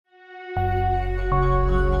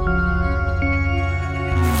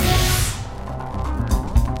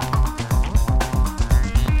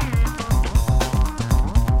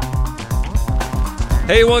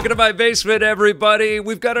Hey, welcome to my basement, everybody.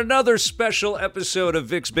 We've got another special episode of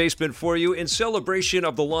Vic's Basement for you in celebration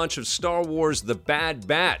of the launch of Star Wars The Bad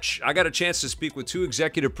Batch. I got a chance to speak with two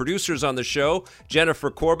executive producers on the show,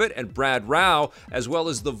 Jennifer Corbett and Brad Rau, as well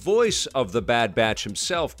as the voice of The Bad Batch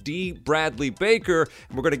himself, D. Bradley Baker.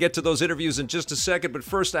 And we're going to get to those interviews in just a second, but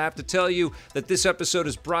first I have to tell you that this episode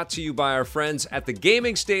is brought to you by our friends at the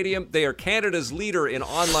Gaming Stadium. They are Canada's leader in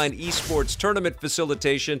online esports tournament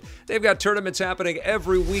facilitation. They've got tournaments happening every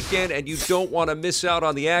weekend, and you don't want to miss out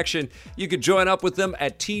on the action. You can join up with them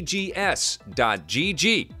at tgs.gg.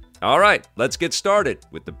 All right, let's get started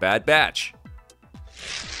with The Bad Batch.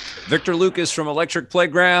 Victor Lucas from Electric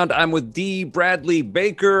Playground. I'm with D. Bradley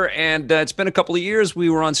Baker, and it's been a couple of years. We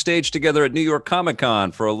were on stage together at New York Comic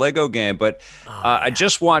Con for a Lego game, but I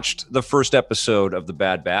just watched the first episode of The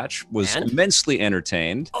Bad Batch, was immensely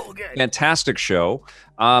entertained. Okay. Fantastic show.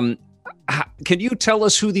 Can you tell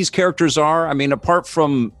us who these characters are? I mean, apart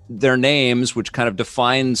from their names, which kind of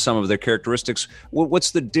define some of their characteristics,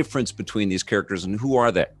 what's the difference between these characters and who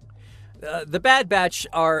are they? The Bad Batch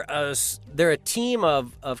are they're a team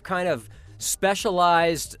of kind of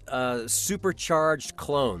specialized, supercharged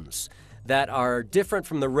clones that are different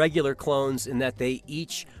from the regular clones in that they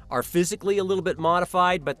each are physically a little bit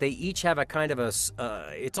modified, but they each have a kind of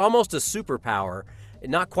it's almost a superpower.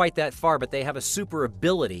 Not quite that far, but they have a super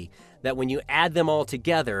ability that when you add them all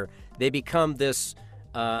together, they become this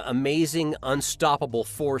amazing, unstoppable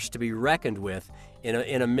force to be reckoned with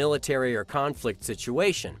in a military or conflict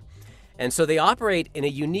situation. And so they operate in a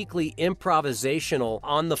uniquely improvisational,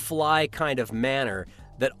 on-the-fly kind of manner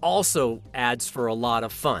that also adds for a lot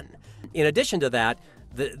of fun. In addition to that,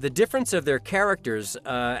 the difference of their characters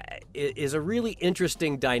is a really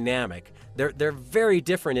interesting dynamic. They're very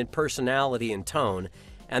different in personality and tone,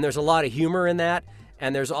 and there's a lot of humor in that.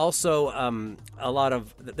 And there's also a lot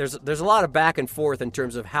of back and forth in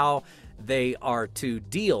terms of how they are to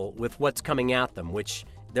deal with what's coming at them. Which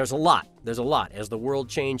there's a lot as the world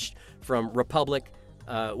changed from Republic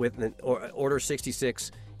with Order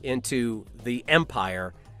 66 into the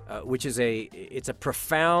Empire, which is it's a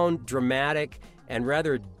profound, dramatic, and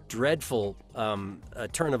rather dreadful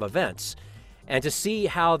turn of events. And to see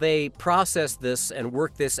how they process this and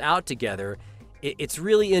work this out together, it's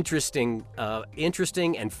really interesting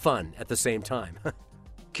and fun at the same time.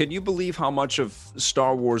 Can you believe how much of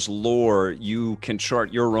Star Wars lore you can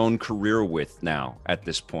chart your own career with now at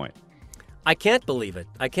this point? I can't believe it.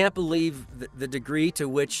 I can't believe the degree to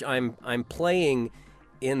which I'm playing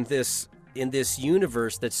in this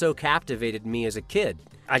universe that so captivated me as a kid.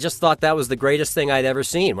 I just thought that was the greatest thing I'd ever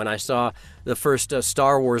seen when I saw the first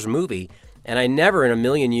Star Wars movie. And I never in a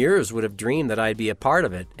million years would have dreamed that I'd be a part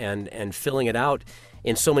of it and filling it out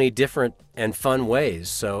in so many different and fun ways.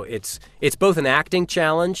 So it's both an acting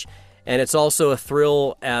challenge, and it's also a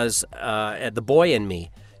thrill as the boy in me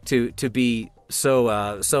to be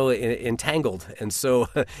so entangled and so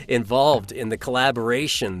involved in the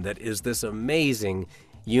collaboration that is this amazing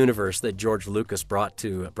universe that George Lucas brought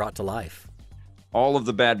to life. All of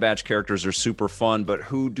the Bad Batch characters are super fun, but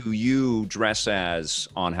who do you dress as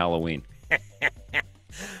on Halloween?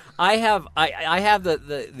 I have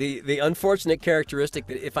the unfortunate characteristic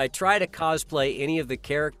that if I try to cosplay any of the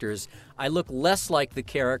characters, I look less like the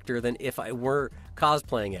character than if I were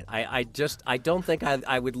cosplaying it. I don't think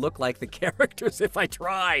I would look like the characters if I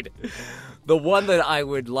tried. The one that I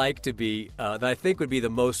would like to be, that I think would be the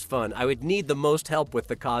most fun, I would need the most help with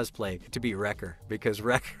the cosplay to be Wrecker, because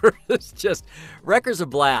Wrecker's a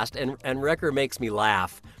blast, and Wrecker makes me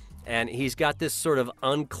laugh. And he's got this sort of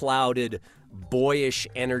unclouded, boyish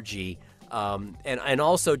energy, and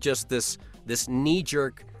also just this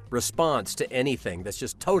knee-jerk response to anything that's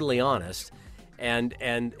just totally honest. And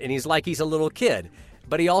he's like he's a little kid,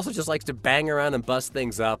 but he also just likes to bang around and bust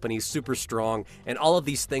things up, and he's super strong, and all of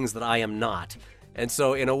these things that I am not. And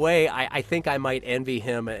so in a way, I think I might envy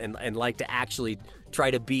him and like to actually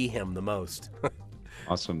try to be him the most.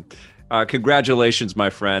 Awesome. Congratulations, my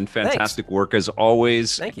friend. Fantastic work as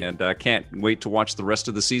always. Thank you. And I can't wait to watch the rest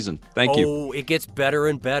of the season. Thank you. Oh, it gets better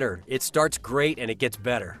and better. It starts great and it gets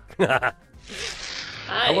better. Hi.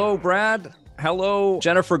 Hello, Brad. Hello,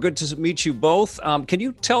 Jennifer. Good to meet you both. Can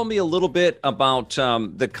you tell me a little bit about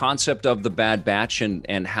the concept of the Bad Batch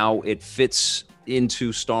and how it fits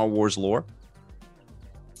into Star Wars lore?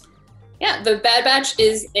 Yeah, the Bad Batch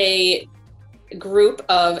is a group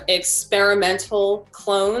of experimental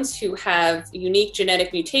clones who have unique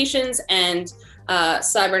genetic mutations and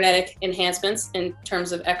cybernetic enhancements in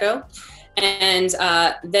terms of Echo. And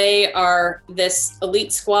they are this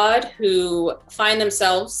elite squad who find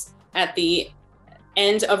themselves at the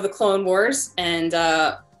end of the Clone Wars and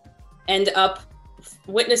end up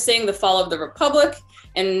witnessing the fall of the Republic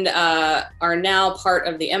and are now part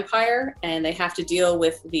of the Empire, and they have to deal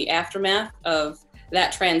with the aftermath of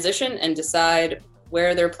that transition and decide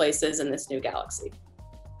where their place is in this new galaxy.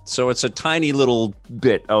 So it's a tiny little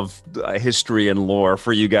bit of history and lore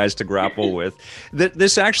for you guys to grapple with.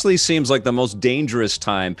 This actually seems like the most dangerous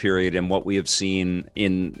time period in what we have seen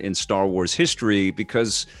in Star Wars history,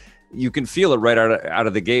 because you can feel it right out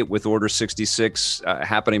of the gate with Order 66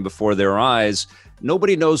 happening before their eyes.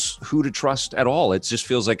 Nobody knows who to trust at all. It just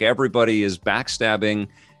feels like everybody is backstabbing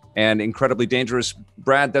and incredibly dangerous.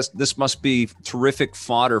 Brad, this must be terrific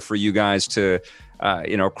fodder for you guys to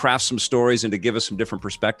craft some stories and to give us some different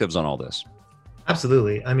perspectives on all this.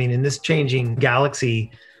 Absolutely. I mean, in this changing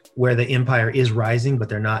galaxy where the Empire is rising, but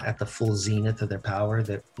they're not at the full zenith of their power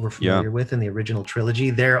that we're familiar with in the original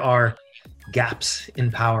trilogy, there are gaps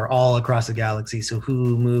in power all across the galaxy. So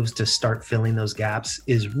who moves to start filling those gaps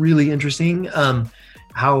is really interesting.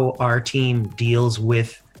 How our team deals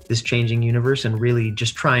with this changing universe and really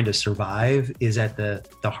just trying to survive is at the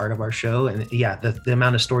heart of our show. And yeah, the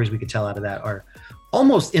amount of stories we could tell out of that are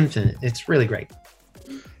almost infinite. It's really great.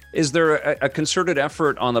 Is there a concerted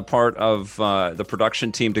effort on the part of the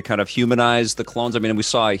production team to kind of humanize the clones? I mean, we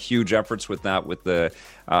saw huge efforts with that with the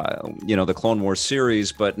Clone Wars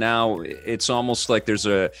series, but now it's almost like there's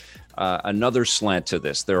another slant to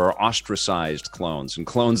this. There are ostracized clones and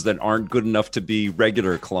clones that aren't good enough to be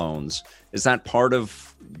regular clones. Is that part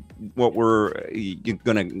of what we're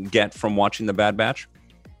going to get from watching The Bad Batch?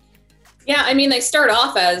 Yeah, I mean, they start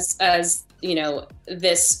off as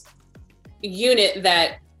this unit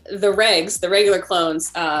that the regular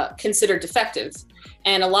clones, consider defective,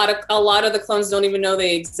 and a lot of the clones don't even know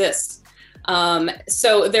they exist.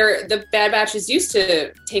 So the Bad Batch is used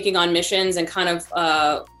to taking on missions and kind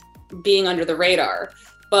of being under the radar.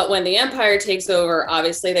 But when the Empire takes over,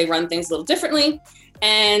 obviously they run things a little differently,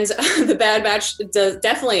 and the Bad Batch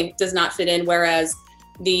definitely does not fit in. Whereas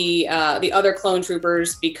the other clone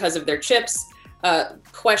troopers, because of their chips,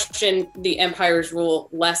 question the Empire's rule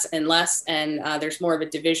less and less, and there's more of a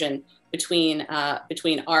division between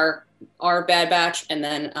our Bad Batch and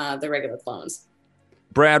then the regular clones.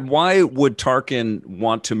 Brad, why would Tarkin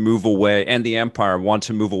want to move away, and the Empire want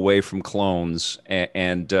to move away from clones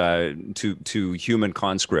and to human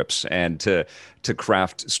conscripts and to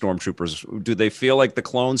craft stormtroopers? Do they feel like the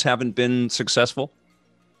clones haven't been successful?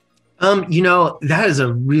 That is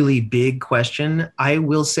a really big question. I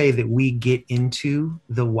will say that we get into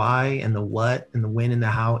the why and the what and the when and the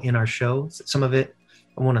how in our show. Some of it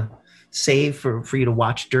I want to save for you to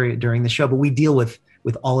watch during the show, but we deal with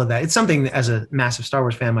all of that. It's something that, as a massive Star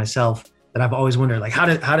Wars fan myself, that I've always wondered, like, how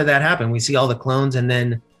did that happen? We see all the clones and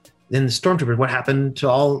then the stormtroopers. What happened to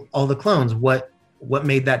all the clones? What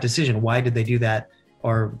made that decision? Why did they do that?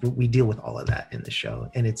 Or we deal with all of that in the show,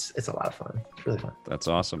 and it's a lot of fun. It's really fun. That's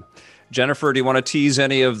awesome. Jennifer, do you want to tease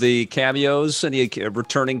any of the cameos, any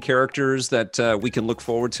returning characters that we can look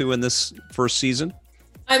forward to in this first season?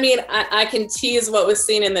 I mean, I can tease what was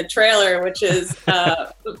seen in the trailer, which is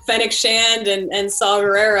Fennec Shand and Saw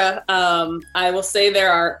Gerrera. I will say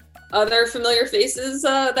there are other familiar faces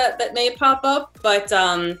that may pop up, but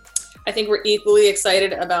I think we're equally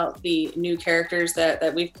excited about the new characters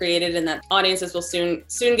that we've created and that audiences will soon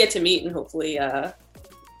get to meet and hopefully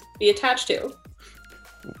be attached to.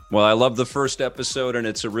 Well, I love the first episode, and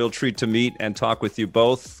it's a real treat to meet and talk with you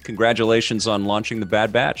both. Congratulations on launching The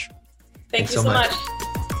Bad Batch. Thank you so much.